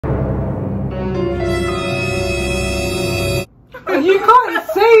You can't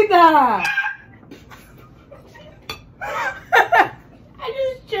say that. I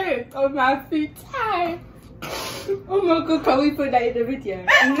just choked on my food time. Oh my god, can we put that in the video? No.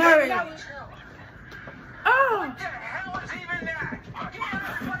 Oh. What the hell is even that? Get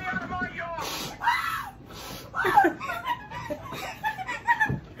that money out of my yard!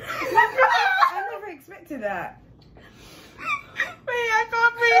 I never expected that. Wait, I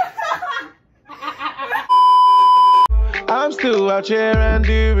can't breathe. I'm still out here and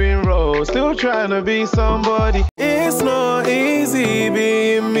doing roll, still trying to be somebody. It's not easy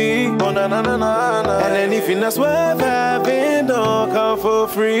being me. Oh, na, na, na, na, na. And anything that's worth having don't come for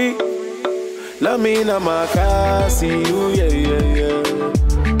free. Love me na my car, see you, yeah, yeah, yeah.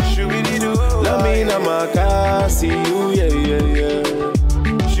 Love me na my car, see you, yeah, yeah, yeah.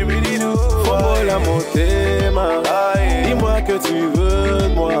 Faut l'amour t'aime, dis-moi que tu veux de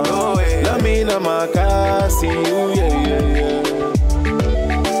moi. Love me na my car, see you, yeah, yeah, yeah.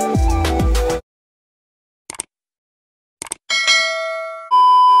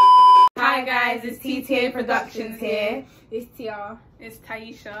 Hi guys, it's TTA Productions here. It's Tia. It's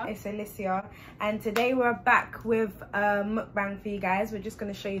Taisha. It's Alicia, and today we're back with a mukbang for you guys. We're just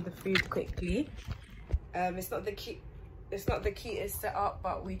going to show you the food quickly. It's not the cutest setup,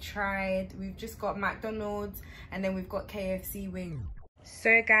 but we've just got McDonald's and then we've got KFC wings.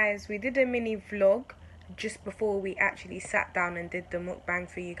 So guys, we did a mini vlog just before we actually sat down and did the mukbang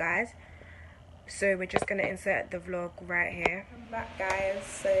for you guys. So we're just going to insert the vlog right here. I'm back guys,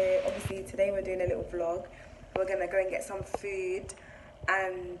 so obviously today we're doing a little vlog. We're going to go and get some food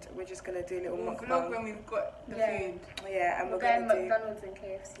and we're just going to do a little mukbang. Vlog when we've got the food. Yeah, and We're we're going going to do McDonald's and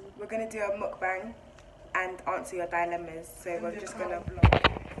KFC. We're going to do a mukbang and answer your dilemmas. So we're just going to vlog.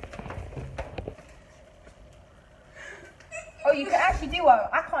 Oh, you can actually do one.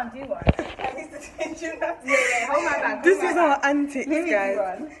 I can't do one. Yeah, hold my back. This is our antics, guys.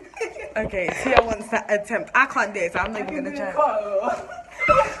 Okay, Tia wants that attempt. I can't do it, so I'm not even going to try.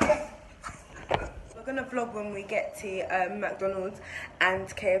 We're going to vlog when we get to McDonald's and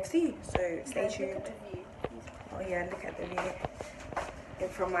KFC, so stay tuned. Oh yeah, look at the view in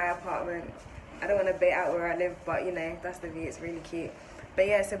from my apartment. I don't want to bait out where I live, but you know, that's the view. It's really cute. But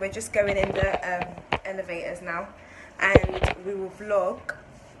yeah, so we're just going in the elevators now, and we will vlog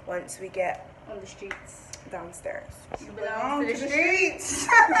once we get On the streets. downstairs. Belong to the streets.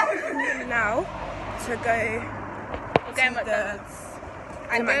 Now to go We're going McDonald's.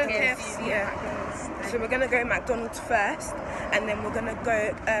 to McDonald's. Yeah. So we're gonna go McDonald's first, and then we're gonna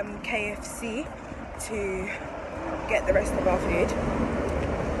go KFC to get the rest of our food.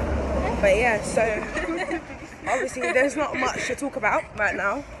 But yeah, so obviously there's not much to talk about right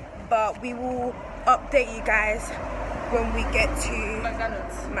now, but we will update you guys when we get to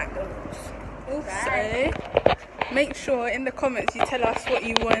McDonald's. Also, make sure in the comments you tell us what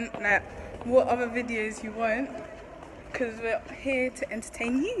you want, like what other videos you want, because we're here to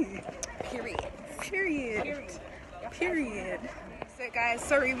entertain you. Period. So guys,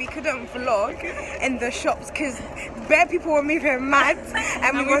 sorry we couldn't vlog in the shops because bare people were moving mad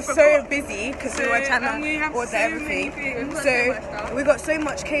and we were so busy because we were trying to order everything. So we got so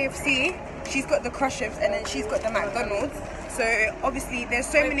much KFC, she's got the Crushers and then she's got the McDonald's. So obviously there's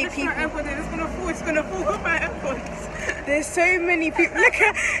so many people. It's gonna fall off my AirPods. There's so many people. Look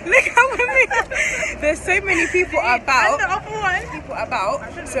how many. There's so many people about.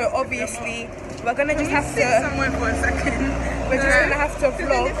 So obviously we're gonna just have to. Somewhere for a second. We're just gonna have to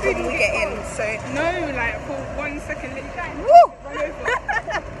vlog when we get in. So no, like for 1 second. woo!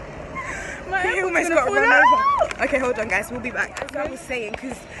 He almost got run over. Okay, hold on, guys. We'll be back. As I was saying,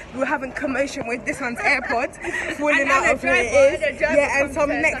 because we were having commotion with this one's AirPods falling out of where it is. Yeah, and some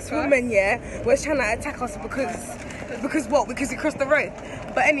next woman, was trying to attack us because what? Because we crossed the road.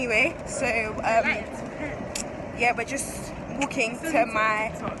 But anyway, so yeah, we're just walking to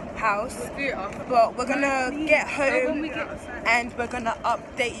my house. But we're gonna get home and we're gonna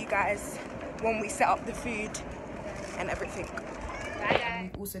update you guys when we set up the food and everything.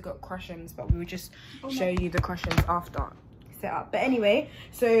 We've also got Crushers, but we will just show you the Crushers after set up. But anyway,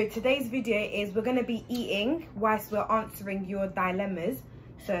 so today's video is we're going to be eating whilst we're answering your dilemmas.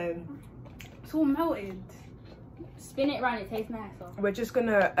 So It's all melted. Spin it around, it tastes nicer. we're just going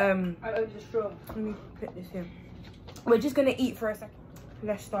to I opened the straw. let me put this here. We're just going to eat for a second.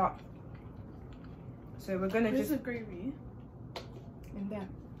 Let's start. So we're going to This just is gravy. in there.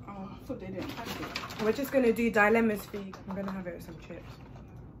 Oh, I thought they didn't have it. We're just going to do dilemmas for you. I'm going to have it with some chips.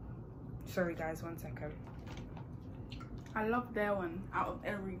 Sorry guys, 1 second. I love their one out of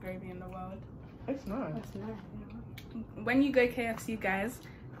every gravy in the world. It's nice. That's nice. When you go KFC, guys,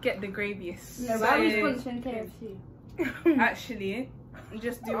 get the graviest. No, why are we sponsoring KFC? Actually,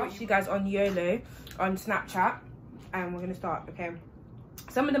 just do what you guys on YOLO on Snapchat, and we're gonna start. Okay,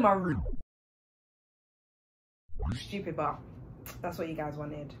 some of them are rude, stupid, but that's what you guys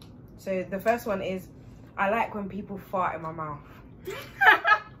wanted. So the first one is, I like when people fart in my mouth.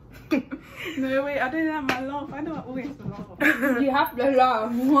 No, wait, I don't have my laugh. I don't always laugh. You have to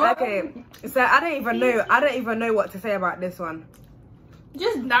laugh. What? Okay, so I don't even know what to say about this one.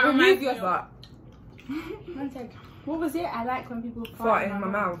 Just That remove reminds your me But One sec. What was it? I like when people fart in my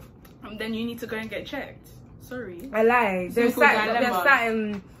mouth. Then you need to go and get checked. Sorry. I lie. There's Simple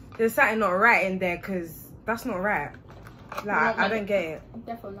dilemma. something not right in there, because that's not right. Like, I don't get it. I'm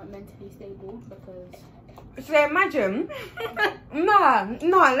definitely not mentally stable because. So imagine, no,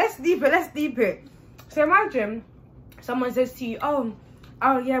 let's deep it. So imagine someone says to you, oh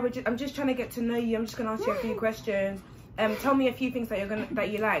yeah, I'm just trying to get to know you. I'm just gonna ask you a few questions. Tell me a few things that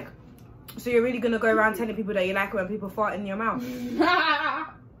you like. So you're really gonna go around telling people that you like it when people fart in your mouth?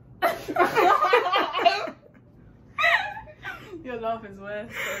 Your laugh is worse.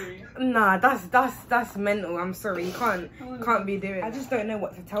 Sorry. Nah, that's mental. I'm sorry, you can't be doing. I just don't know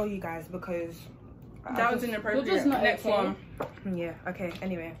what to tell you guys because That was inappropriate. You're just not Next okay. one. Yeah. Okay.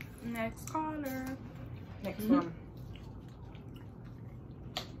 Anyway, Next caller. next one.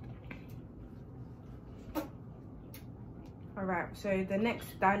 All right. So the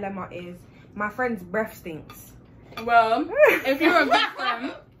next dilemma is my friend's breath stinks. Well, if you're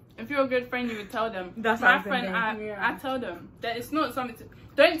a good friend, you would tell them. That's my what I'm friend. thinking. I tell them that it's not something.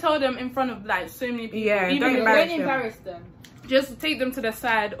 Don't tell them in front of like so many people. Yeah, Even don't if embarrass Don't embarrass them. just take them to the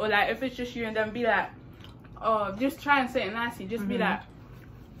side, or like if it's just you and them, be like, oh, just try and say it nicely. Just be like,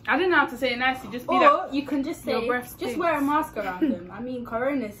 I don't know how to say it nicely. Just be Or like, you can just say, your breath just stinks. wear a mask around them. I mean,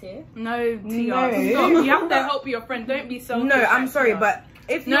 Corona's here. no, Tia, No. stop. You have to help your friend. Don't be selfish. No, I'm like, sorry, Tia. but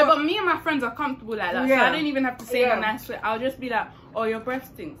if No, you're- but me and my friends are comfortable like that, so Yeah. I don't even have to say it in Yeah. a nice way. I'll just be like, oh, your breath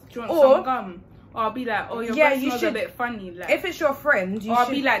stinks. Do you want Or- some gum? Or I'll be like, oh, your Yeah, breath you smells should- a bit funny. Like, if it's your friend, you or I'll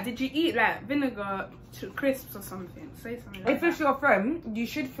should. be like, did you eat like vinegar to crisps or something? Say something like If it's that. your friend, you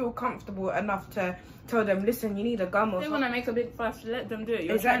should feel comfortable enough to tell them, listen, you need a gum or They something. want to make a big fuss, let them do it.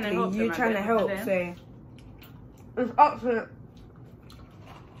 You're Exactly, trying to help you're them, trying to at the help. end of the day. So it's up to.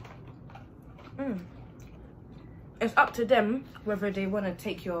 It's up to them whether they want to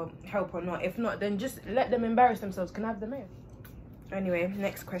take your help or not. If not, then just let them embarrass themselves. Can I have the mail? Anyway,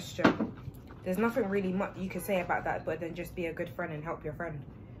 next question. There's nothing really much you can say about that, but then just be a good friend and help your friend.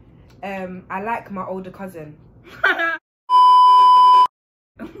 I like my older cousin.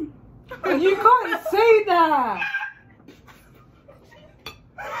 You can't say that.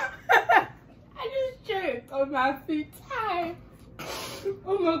 I just joked on my free time.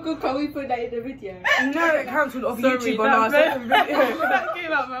 Oh my god, can we put that in the video? No, it cancelled off Sorry, YouTube on our second video. that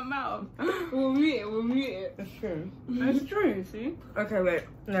came out my mouth. We'll mute it. It's true. That's true, see? Okay, wait.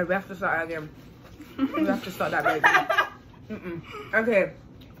 No, we have to start that again. We have to start that again. Okay.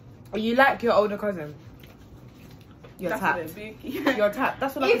 You like your older cousin? You're That's tapped. a bit big. You're tapped.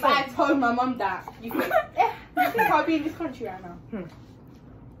 That's what If I I'm saying. told my mum that, you think I'll be in this country right now?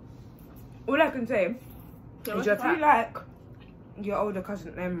 All I can say So is what's if that? you like your older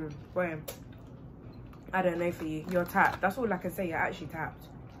cousin, boy, I don't know for you. You're tapped. That's all I can say. You're actually tapped.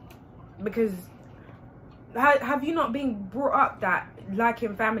 Because have you not been brought up that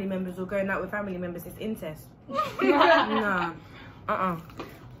liking family members or going out with family members is incest? Nah.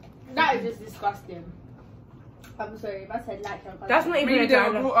 That is just disgusting. I'm sorry, if I said like your cousin. That's not even Maybe a they were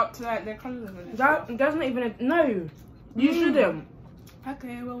dilemma. brought up to like their colours and That's not even a no. You shouldn't.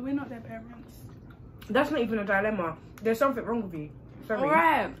 Okay, well we're not their parents. That's not even a dilemma. There's something wrong with you. Sorry.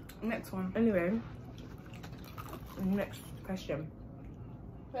 Alright, next one. Anyway, next question.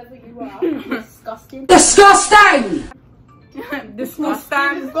 Whether you are disgusting. Disgusting.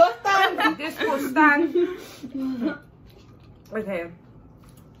 Disgusting. Disgusting. Okay.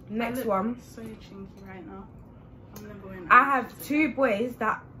 Next one. So chinky right now. I'm never going I have two boys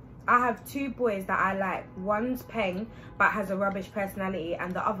that I like. One's Peng but has a rubbish personality,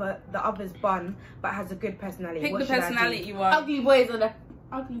 and the other's Bun but has a good personality. Pick What the should I do? personality you want. Ugly boys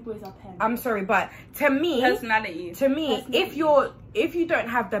are pen. I'm sorry, but to me, Personality. if you don't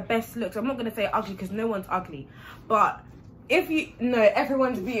have the best looks, I'm not gonna say ugly because no one's ugly, but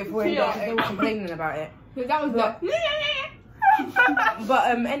everyone's beautiful and Yeah. they were complaining about it. That was But- the. But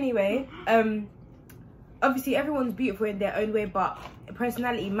anyway, obviously everyone's beautiful in their own way, but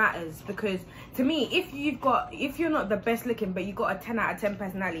personality matters, because to me, if you're not the best looking but you got a 10 out of 10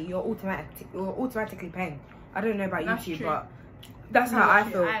 personality, you're automatically paying. I don't know about That's YouTube, true. but that's how I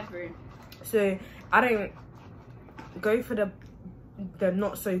feel. I agree. So I don't go for the the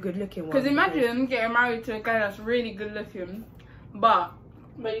not so good looking ones. Because imagine getting married to a guy that's really good looking, but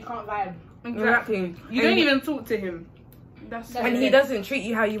you can't vibe. exactly you don't even talk to him. And he doesn't treat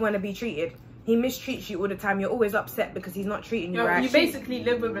you how you want to be treated. He mistreats you all the time. You're always upset because he's not treating you right. You basically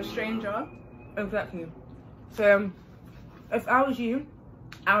live with a stranger. Exactly. So if I was you,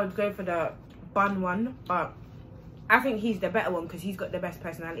 I would go for the bun one, but I think he's the better one because he's got the best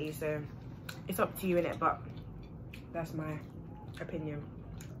personality. So it's up to you, innit? But that's my opinion.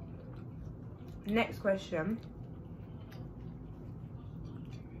 Next question.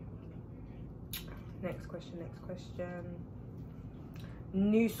 Next question.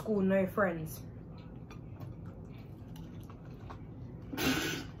 New school, no friends.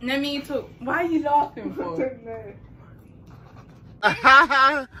 Let me talk. Why are you laughing for?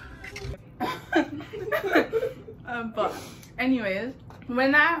 But anyways,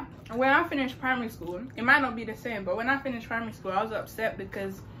 when I finished primary school, it might not be the same, but when I finished primary school, I was upset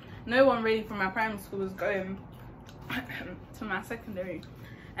because no one really from my primary school was going to my secondary.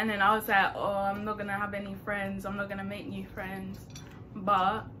 And then I was like, oh, I'm not gonna have any friends, I'm not gonna make new friends.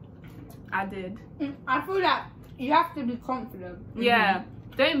 But I did. I feel like you have to be confident. Yeah.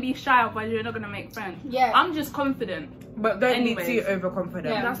 Don't be shy of why you're not gonna make friends. Yeah. I'm just confident. But don't Anyways. be too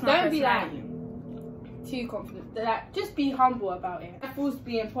overconfident. Yeah. That's my Don't be like personality. too confident. Like, just be humble about it. Force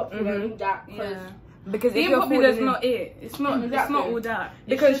being popular and all that. Yeah. Because if Being you're popular is falling in- not it. It's not. It's Exactly. not all that. It's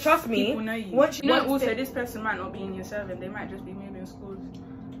Because just trust me, people know you. once- You know, once also they- this person might not be in year 7. They might just be moving schools.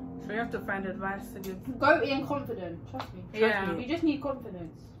 So you have to find advice to give. Go in confident. Trust me. Yeah. You just need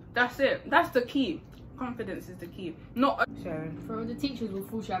confidence. That's it. That's the key. Confidence is the key. Not. So, For the teachers will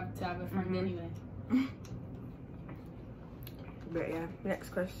force you to have a friend anyway. but yeah, next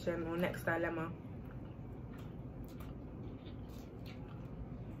question or next dilemma.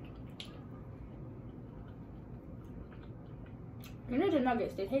 You know the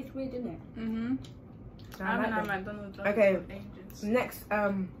nuggets, they taste weird, didn't it? Mhm. I haven't had them. McDonald's Okay. for ages. Next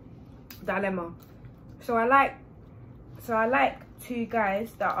dilemma. So I like two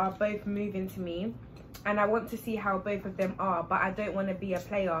guys that are both moving to me, and I want to see how both of them are, but I don't want to be a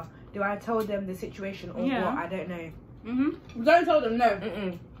player. Do I tell them the situation or Yeah. what? I don't know. Mhm. Don't tell them no.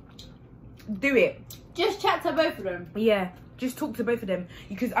 Mm-mm. Do it. Just chat to both of them. Yeah. Just talk to both of them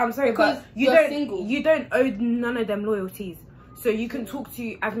because I'm sorry, Because but you you're don't single. you don't owe none of them loyalties. So you can talk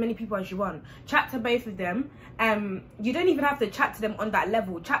to as many people as you want. Chat to both of them. You don't even have to chat to them on that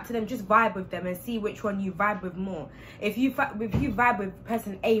level. Chat to them, just vibe with them and see which one you vibe with more. If you vibe with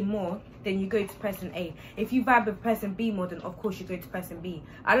person A more, then you go to person A. If you vibe with person B more, then of course you go to person B.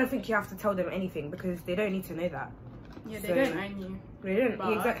 I don't think you have to tell them anything because they don't need to know that. Yeah, they So- don't own you. They don't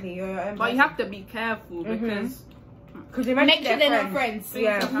But- exactly. You're your own But you person. have to be careful because Because imagine Make sure they're not friends.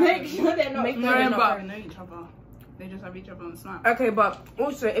 Yeah. Make sure they're not Make sure no, they're friends. not but know each other. They just have each other on Snap. Okay, but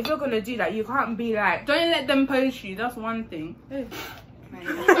also if you're gonna do that, you can't be like, Don't let them post you. That's one thing. To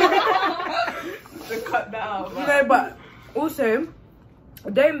cut that out. you know, but also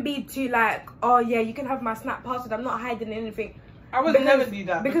don't be too like, oh yeah, you can have my Snap password. I'm not hiding anything. I would Because- never do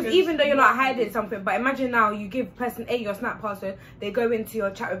that. Because even though you're not hiding something, but imagine now you give person A your Snap password, they go into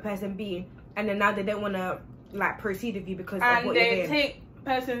your chat with person B, and then now they don't want to like proceed with you because of and what you're they doing. take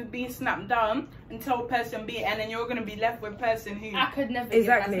person B Snap down and tell person B, and then you're gonna be left with person who. I could never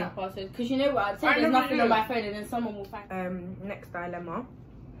Exactly. give my Snap password. Because you know what? I'd say I there's never nothing do. on my phone and then someone will find Next dilemma.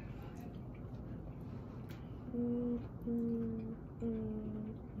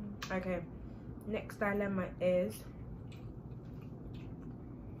 Okay, next dilemma is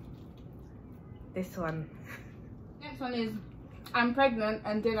this one. Next one is, I'm pregnant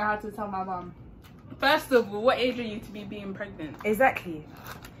and didn't know how to tell my mum. First of all, what age are you to be being pregnant? Exactly.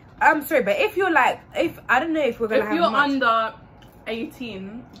 I'm sorry, but if you're like, if I don't know if we're gonna If have you're much. under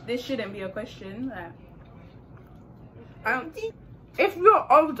 18, this shouldn't be a question. Like, If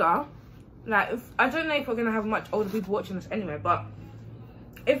you're older, like if I don't know if we're gonna have much older people watching this anyway, but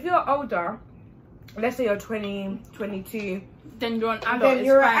if you're older, let's say you're 20, 22, then you're an adult. Then it's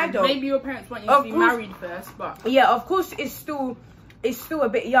you're an fine. adult. Maybe your parents want you Of to be course. married first, but yeah, of course it's still a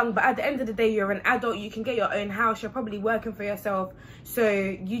bit young, but at the end of the day, you're an adult. You can get your own house. You're probably working for yourself, so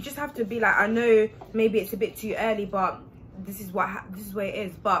you just have to be like, I know maybe it's a bit too early, but this is what it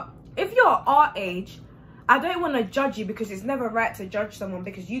is. But if you're our age, I don't want to judge you because it's never right to judge someone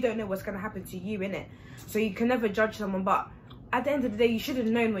because you don't know what's going to happen to you, innit? So you can never judge someone, but at the end of the day, you should have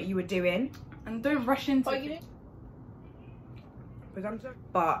known what you were doing. and don't rush into But it. you know,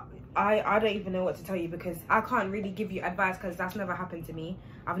 But I don't even know what to tell you because I can't really give you advice because that's never happened to me.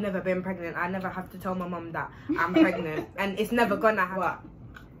 I've never been pregnant. I never have to tell my mum that I'm pregnant and it's never gonna happen.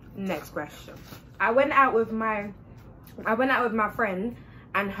 Next question. I went out with my I went out with my friend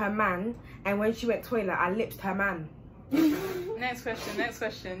and her man, and when she went toilet, I lipped her man. Next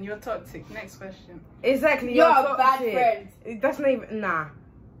question. You're toxic. Next question. Exactly. You're a toxic. bad friend. That's not even, nah.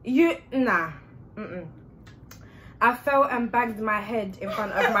 I fell and banged my head in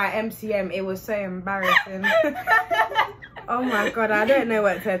front of my MCM. It was so embarrassing. Oh my god, I don't know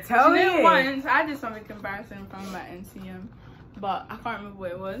what to tell you. Once I did something embarrassing in front of my MCM, but I can't remember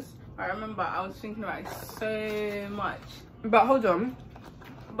what it was. I remember I was thinking about it so much. But hold on.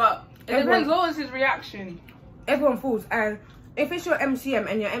 But it depends. What was his reaction? Everyone falls, and if it's your MCM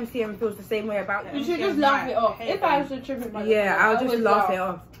and your MCM feels the same way about You you, should just laugh it off. If I was to trip it, yeah, I'll just laugh it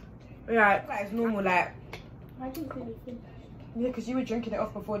off. Yeah, like it's normal, like. I didn't feel it. Yeah, because you were drinking it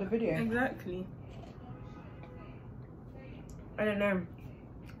off before the video. Exactly. I don't know.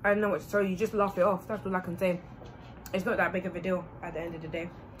 I don't know what to tell you. You just laugh it off. That's all I can say. It's not that big of a deal at the end of the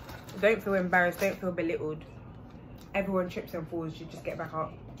day. Don't feel embarrassed. Don't feel belittled. Everyone trips and falls. You just get back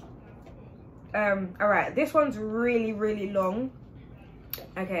up. All right. This one's really, really long.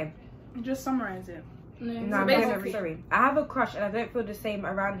 Okay. Just summarize it. No, I'm very sorry. I have a crush and I don't feel the same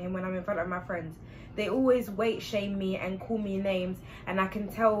around him when I'm in front of my friends. They always weight shame me and call me names, and I can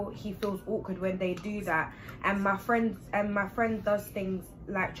tell he feels awkward when they do that. And my friend does things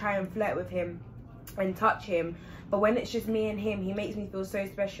like try and flirt with him and touch him, but when it's just me and him, he makes me feel so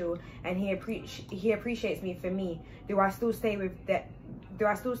special, and he appreciates me for me. Do I still stay with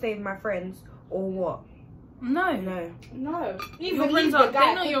my friends or what? No. Your friends are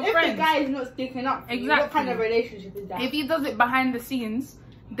they're not your friends. If the guy is not sticking up for you, what kind of relationship is that? If he does it behind the scenes,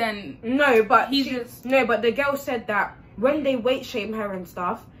 then no. But but the girl said that when they weight shame her and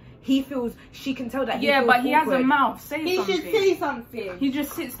stuff, he feels she can tell that. He feels but he awkward. has a mouth. He should say something. He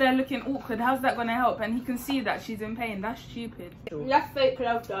just sits there looking awkward. How's that gonna help? And he can see that she's in pain. That's stupid. That's fake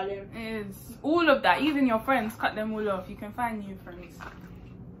love, darling. It's all of that. Even your friends, cut them all off. You can find new friends.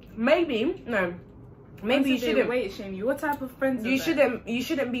 Maybe no. Maybe you shouldn't weight shame you. What type of friends? You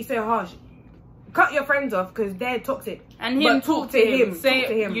shouldn't be so harsh. Cut your friends off because they're toxic. And him, talk to him. Say talk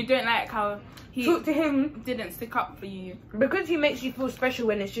to him. You don't like how he talk to him. Didn't stick up for you because he makes you feel special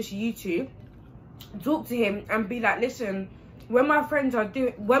when it's just you two. Talk to him and be like, listen, when my friends are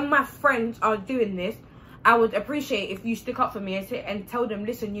doing this, I would appreciate if you stick up for me and tell them,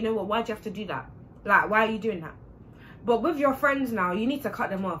 listen, you know what? Why'd you have to do that? Like, why are you doing that? But with your friends now, you need to cut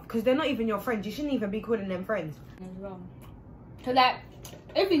them off because they're not even your friends. You shouldn't even be calling them friends. As well. So like,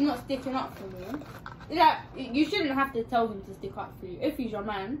 if he's not sticking up for you, like, you shouldn't have to tell him to stick up for you if he's your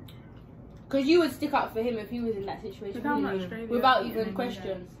man, because you would stick up for him if he was in that situation without even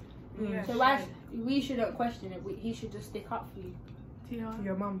questions. Yeah. So we shouldn't question it. He should just stick up for you.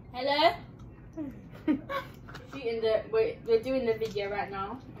 Your mum. Hello. We're doing the video right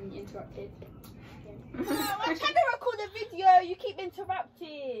now, and you interrupted. I'm trying to record a video. You keep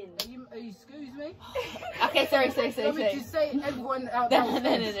interrupting. Excuse me? Okay, sorry. Let me just say everyone out there.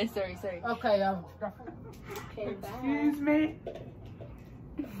 No, sorry. Okay, Okay, bye. Excuse me.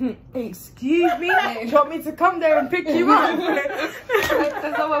 Excuse me? Do you want me to come there and pick you up?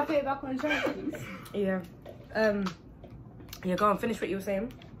 Does someone put it back on track, please? Yeah. Yeah, go on, finish what you were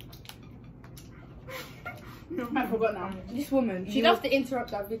saying. I forgot now. This woman, she loves to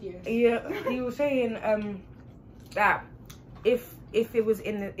interrupt that video. Yeah, you were saying that if it was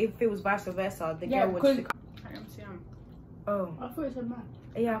vice versa, the girl would stick up. MCM. Oh. I thought it said man.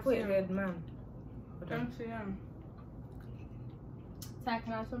 Yeah, I thought it said man. MCM. So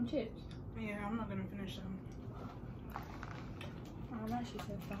can I have some chips? Yeah, I'm not gonna finish them. Oh, now she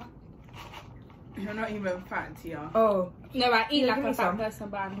said that. You're not even fat, Tia. Oh. No, I eat Yeah, like give me a fat some. person,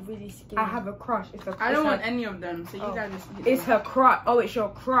 but I'm really skinny. I have a crush. I don't want any of them, so you guys just eat It's them. her crush. Oh, it's your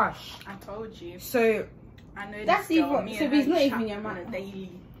crush. I told you. So I know That's this girl, even- me so and he's her not even chat your on man. a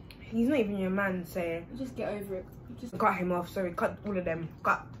daily. he's not even your man, so Just get over it. Just cut him off. Sorry, cut all of them.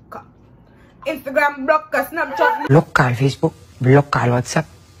 Cut. Instagram, block, Snapchat. block ka Facebook, block ka WhatsApp,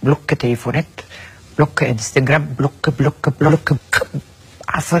 block ka telefonet, block ka Instagram, block block.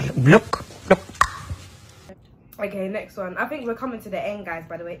 Okay, next one. I think we're coming to the end, guys,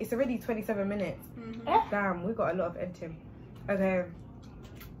 by the way. It's already 27 minutes. Damn, we got a lot of editing. Okay.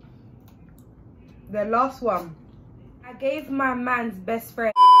 The last one. I gave my man's best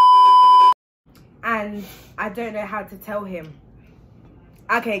friend and I don't know how to tell him.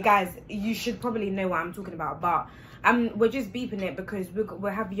 Okay, guys, you should probably know what I'm talking about, but we're just beeping it because we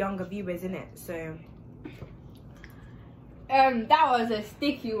have younger viewers in it, so that was a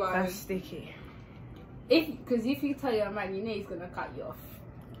sticky one. that's sticky. Because if you tell your man, you know he's gonna cut you off.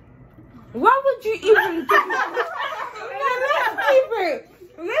 Why would you even do that?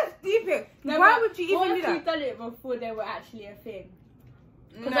 Let's deep it. No, Why but would you what even if do you that? done it before they were actually a thing?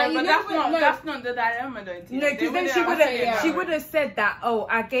 No, like, you but never- that's not the dilemma, though. No, because then she would have said that. Oh,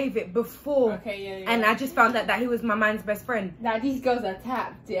 I gave it before, Okay, yeah. and I just found out that he was my man's best friend. Now these girls are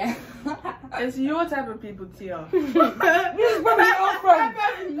tapped, yeah. It's your type of people, Tia. This is where we all from.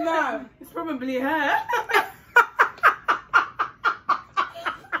 No. It's probably her.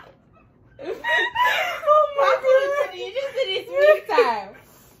 You just did it 3 times.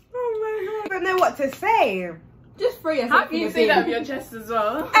 Oh my god! I don't know what to say. Just free yourself. How can you say that with your chest as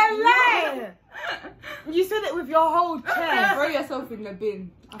well? LA! You said it with your whole chest. Throw yourself in the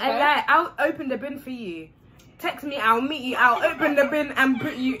bin. Okay? LA, I'll open the bin for you. Text me, I'll meet you. I'll open the bin and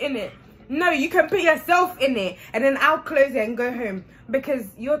put you in it. No, you can put yourself in it, and then I'll close it and go home because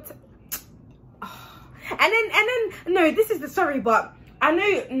you're. And then no, this is the sorry, but I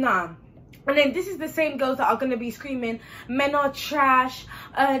know nah. And then this is the same girls that are gonna be screaming, men are trash,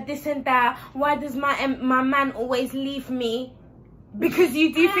 this and that. Why does my man always leave me? Because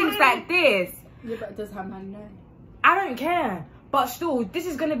you do things like this. Yeah, but does her man know? I don't care. But still, this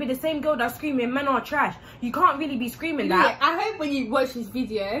is gonna be the same girl that's screaming, men are trash. You can't really be screaming that. Yeah, I hope when you watch this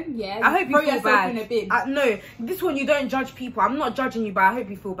video, yeah, I hope you throw feel yourself bad. in a bin. No, this one you don't judge people. I'm not judging you, but I hope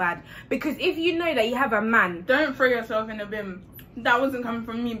you feel bad. Because if you know that you have a man, Don't throw yourself in a bin. That wasn't coming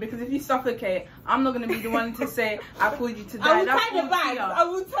from me, because if you suffocate, I'm not going to be the one to say, I called you to die. I will That's tie the all bag. Tia. I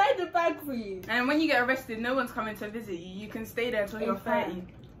will tie the bag for you. And when you get arrested, no one's coming to visit you. You can stay there until you're 30.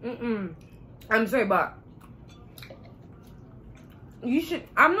 I'm sorry, but you should.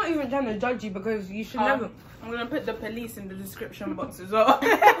 I'm not even trying to judge you because you should never. I'm going to put the police in the description box as well.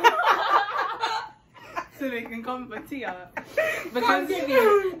 So they can come for Tia. Because I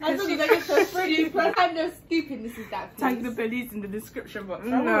thought you were going to stupid. I'm no stupid. This is that. tag the police in the description box.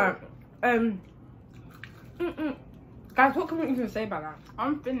 No. Guys, what can we even say about that?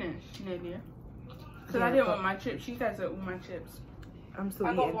 I'm finished, nearly. Because Yeah, I didn't but- want my chips. You guys ate all my chips. I'm still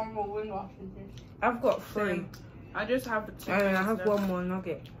I got eating. one more win after this. I've got 3. Same. I just have the two. I have left. one more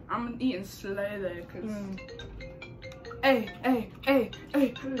nugget. I'm eating slow though, because. Hey.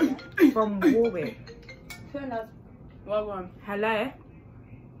 From Warwick. Who knows? Well one. Hello.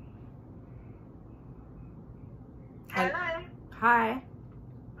 Hello, Hi.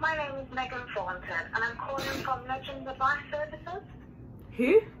 my name is Megan Thornton and I'm calling from Legend Advice Services.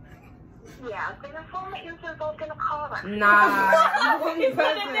 Who? Yeah, I've been informed that you were involved in a car accident. Nah. It's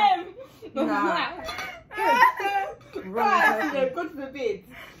one of them. Nah. Wrong person. Accident, God forbid.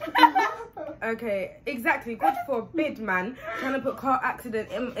 Okay, exactly. God forbid, man. Trying to put car accident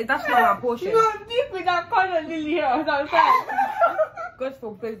in. That's not my portion. No, I'm deep with that corner, Lily here. That's what I'm saying. God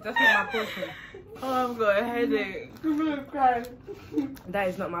forbid, that's not my portion. Oh, I've got a headache. I'm gonna cry. That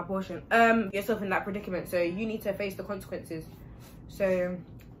is not my portion. Yourself in that predicament, so you need to face the consequences. So,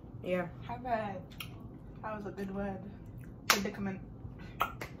 yeah. That was a good word. Predicament.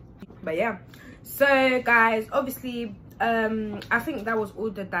 But yeah. So, guys, obviously, I think that was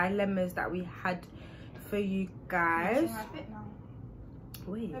all the dilemmas that we had for you guys.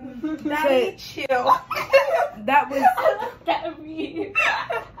 Wait. Daddy, chill. That was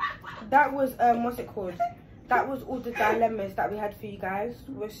That what's it called? That was all the dilemmas that we had for you guys.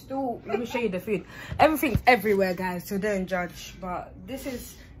 We're still, let me show you the food. Everything's everywhere, guys, so don't judge. But this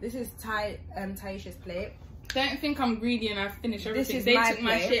is Taisha's plate. Don't think I'm greedy and I've finished This everything. is They my took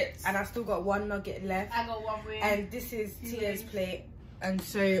my plate, shit. and I still got one nugget left. I got one win. And this is Tia's plate, and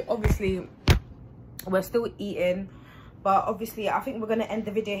so obviously we're still eating. But obviously, I think we're gonna end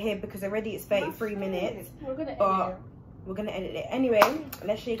the video here because already it's 33 minutes. We're gonna But we're gonna edit it anyway.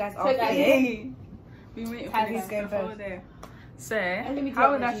 Let's show you guys our guys, plate. We waiting Have for you this going stuff first? over there. So, let me how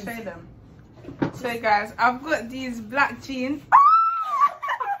drop would my I jeans. show them? So, guys, I've got these black jeans.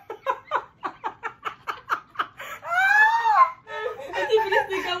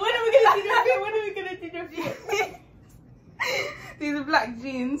 These are black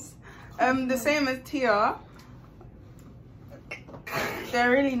jeans. The same as Tia.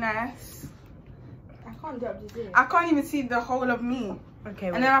 They're really nice. I can't do up this. I can't even see the whole of me. Okay.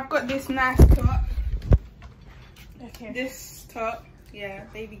 And then I've got this nice top. Okay. This top. Yeah,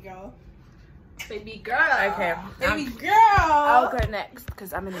 baby girl. Baby girl. Okay. Baby girl. I'll go next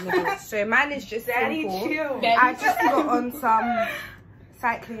because I'm in the middle. So mine is just Daddy, simple. chill. I just got on some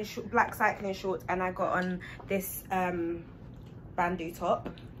black cycling shorts, and I got on this bandeau top.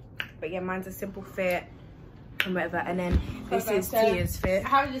 But yeah, mine's a simple fit and whatever. And then this is Tia's fit. I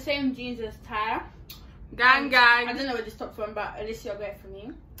have the same jeans as Tyra. Gang. I don't know where this top's from, but Alicia got it from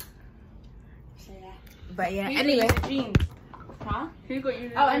you. So yeah. But yeah, Who anyway. got you the jeans? Huh? Who got you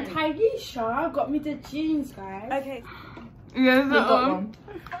the Oh, and jeans? Tyresha got me the jeans, guys. Okay. Yes, We got one.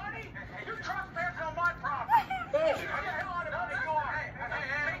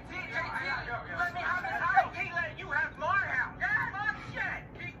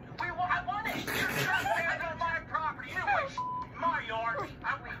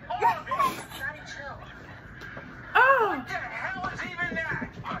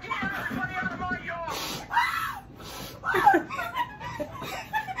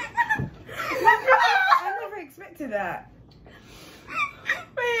 I never expected that.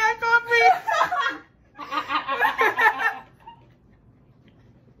 Wait, I can't breathe.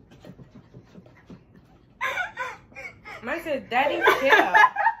 Man said, Daddy, chill.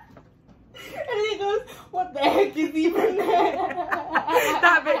 And he goes, what the heck is even there?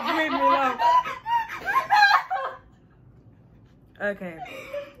 That bitch made me laugh. Okay.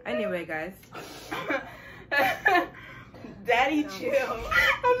 Anyway, guys. Daddy, chill.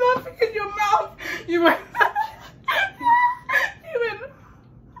 I'm laughing in your mouth. You went.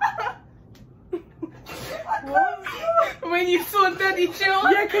 When you saw Daddy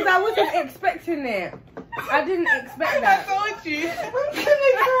chill? Yeah, because I wasn't expecting it. I didn't expect I that. told you.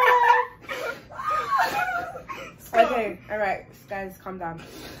 Okay, alright, guys, calm down.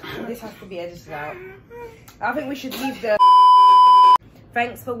 This has to be edited out. I think we should leave the...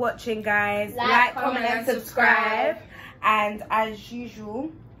 Thanks for watching, guys. Like, comment, and subscribe. And as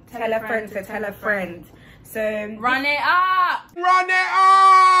usual, tell a friend to tell a friend. So Run it up! Run it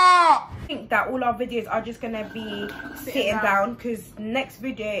up! I think that all our videos are just gonna be sitting down because next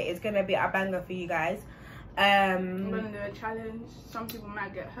video is gonna be a banger for you guys. I'm gonna do a challenge. Some people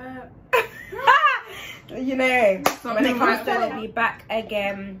might get hurt. You know, Some when it people comes might to be back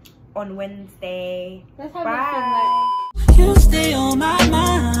again on Wednesday. Let's have Bye. a fun, like... You stay on my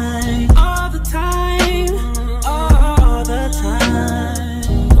mind.